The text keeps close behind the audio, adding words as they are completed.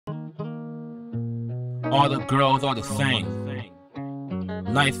All the girls are the same.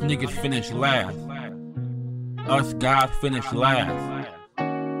 Nice niggas finish last. Us guys finish last.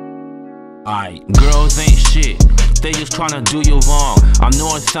 Aight. Girls ain't shit, they just tryna do you wrong. I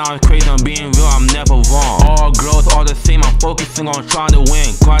know it sounds crazy, I'm being real, I'm never wrong. All girls are the same, I'm focusing on trying to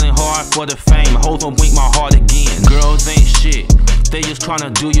win. Grinding hard for the fame, hoes don't wink my heart again. Girls ain't shit, they just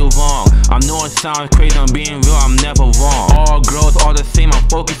tryna do you wrong. I know it sounds crazy, I'm being real, I'm never wrong. All girls are the same, I'm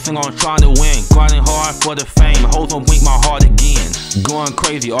focusing on trying to win. Grinding hard for the fame, hoes don't wink my heart again. Going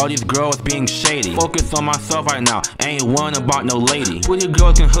crazy, all these girls being shady. Focus on myself right now, ain't worrying about no lady. Pretty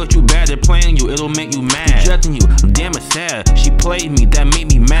girls can hurt you bad, they're playing you, it'll make you mad. Judging you, damn it's sad, she played me, that made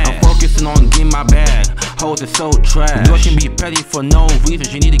me mad. I'm focusing on getting my bag, hoes are so trash. Girls can be petty for no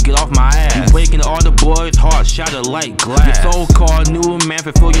reason, you need to get off my ass. You breaking all the boys' hearts, shattered like glass. Your so-called new man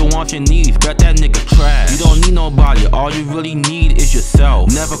fulfill your wants and needs, bet that nigga trash. You don't need nobody, all you really need is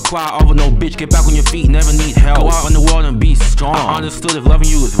yourself. Never cry over no bitch, get back on your feet, never need help. Go out in the world and be strong. I understood if loving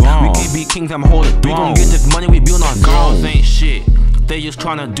you is wrong. We can't be kings, I'm holding throne. We gon' get this money, we build our girls ain't shit, they just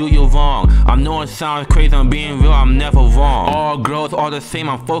tryna do you wrong. I know it sounds crazy, I'm being real, I'm never wrong. All girls are the same,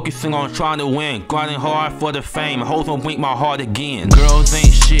 I'm focusing on trying to win. Grinding hard for the fame, hoes don't wink my heart again. Girls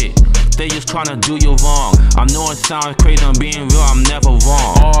ain't shit, they just tryna do you wrong. I know it sounds crazy, I'm being real, I'm never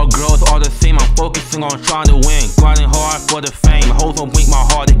wrong. All girls are the same, I'm focusing on trying to win. Grinding hard for the fame, hoes don't wink my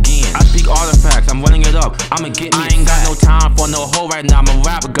heart again. I speak all the facts, I'm running it up, I'ma get me. I ain't got no time for no hoe right now, I'm a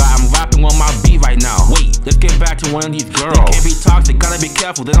rapper guy, I'm rapping on my beat right now. Wait, let's get back to one of these girls. They can't be toxic, gotta be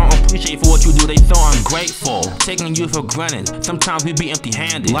careful, they don't appreciate for what you do, they so ungrateful. Taking you for granted, sometimes we be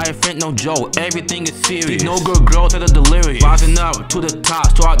empty-handed. Life ain't no joke, everything is serious. No good girls that are delirious. Rising up to the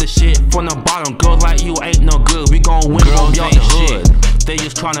top, start the shit from the bottom. Girls like you ain't no good, we gon' win, girls ain't the hood. They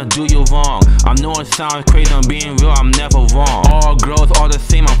just tryna do you wrong. I know it sounds crazy, I'm being real, I'm never wrong. All girls are the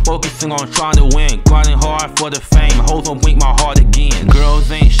same, I'm focusing on trying to win. Grinding hard for the fame, hoes don't wink my heart again. Girls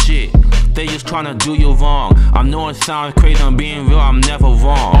ain't shit, they just tryna do you wrong. I know it sounds crazy, I'm being real, I'm never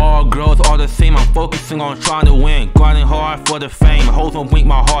wrong. All girls are the same, I'm focusing on trying to win. Grinding hard for the fame, hoes don't wink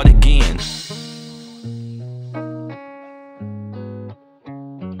my heart again.